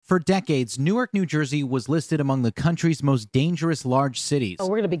For decades, Newark, New Jersey was listed among the country's most dangerous large cities. We're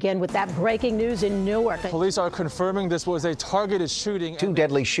going to begin with that breaking news in Newark. Police are confirming this was a targeted shooting. 2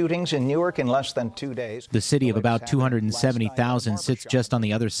 deadly shootings in Newark in less than 2 days. The city of about 270,000 sits just on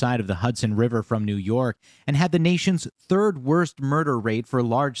the other side of the Hudson River from New York and had the nation's third worst murder rate for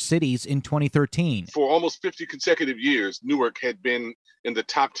large cities in 2013. For almost 50 consecutive years, Newark had been in the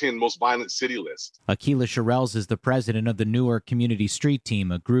top 10 most violent city list. Akilah Shirelles is the president of the Newark Community Street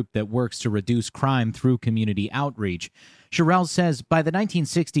Team, a group that works to reduce crime through community outreach. Shirelles says by the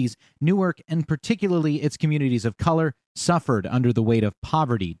 1960s, Newark, and particularly its communities of color, suffered under the weight of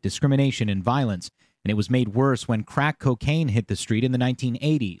poverty, discrimination, and violence. And it was made worse when crack cocaine hit the street in the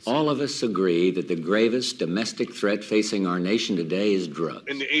 1980s. All of us agree that the gravest domestic threat facing our nation today is drugs.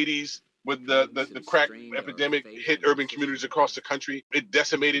 In the 80s, when the crack epidemic hit urban communities across the country, it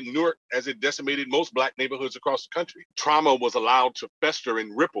decimated Newark as it decimated most black neighborhoods across the country. Trauma was allowed to fester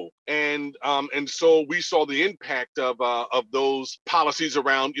and ripple. And so we saw the impact of those policies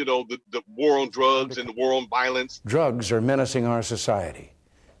around, the war on drugs and the war on violence. Drugs are menacing our society.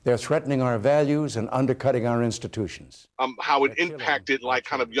 They're threatening our values and undercutting our institutions. How it impacted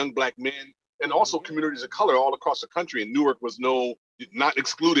kind of young black men and also communities of color all across the country. And Newark was not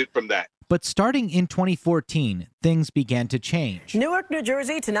excluded from that. But starting in 2014, things began to change. Newark, New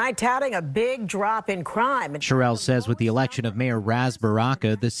Jersey, tonight touting a big drop in crime. Shirelles says with the election of Mayor Ras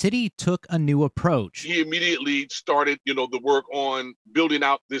Baraka, the city took a new approach. He immediately started, the work on building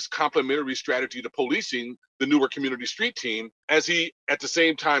out this complementary strategy to policing the Newark Community Street Team, as he, at the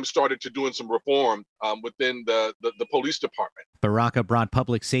same time, started to doing some reform within the police department. Baraka brought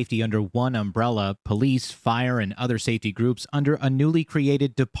public safety under one umbrella, police, fire, and other safety groups under a newly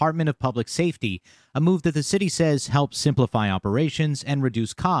created Department of Public Safety, a move that the city says helps simplify operations and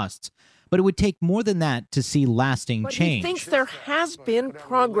reduce costs. But it would take more than that to see lasting change. He thinks there has been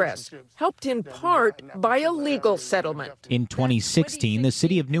progress, helped in part by a legal settlement. In 2016, the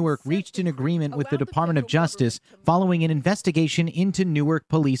city of Newark reached an agreement with the Department of Justice following an investigation into Newark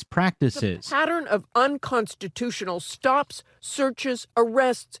police practices. The pattern of unconstitutional stops, searches,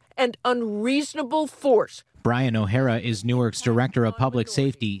 arrests, and unreasonable force. Brian O'Hara is Newark's director of public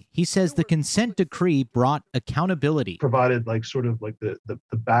safety. He says the consent decree brought accountability. Provided the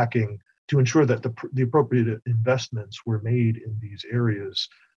backing to ensure that the appropriate investments were made in these areas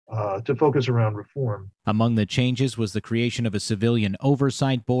to focus around reform. Among the changes was the creation of a civilian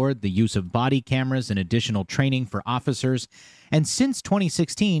oversight board, the use of body cameras, and additional training for officers. And since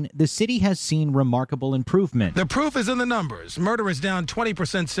 2016, the city has seen remarkable improvement. The proof is in the numbers. Murder is down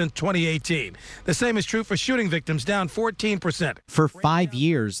 20% since 2018. The same is true for shooting victims, down 14%. For 5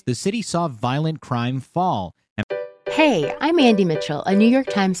 years, the city saw violent crime fall. Hey, I'm Andy Mitchell, a New York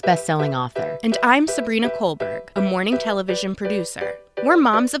Times bestselling author. And I'm Sabrina Kohlberg, a morning television producer. We're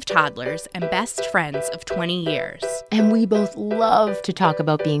moms of toddlers and best friends of 20 years. And we both love to talk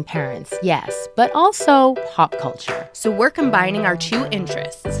about being parents, yes, but also pop culture. So we're combining our two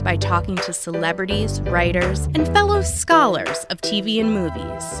interests by talking to celebrities, writers, and fellow scholars of TV and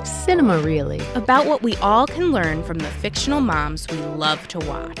movies. Cinema, really. About what we all can learn from the fictional moms we love to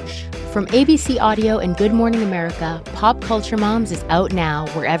watch. From ABC Audio and Good Morning America, Pop Culture Moms is out now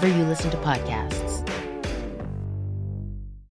wherever you listen to podcasts.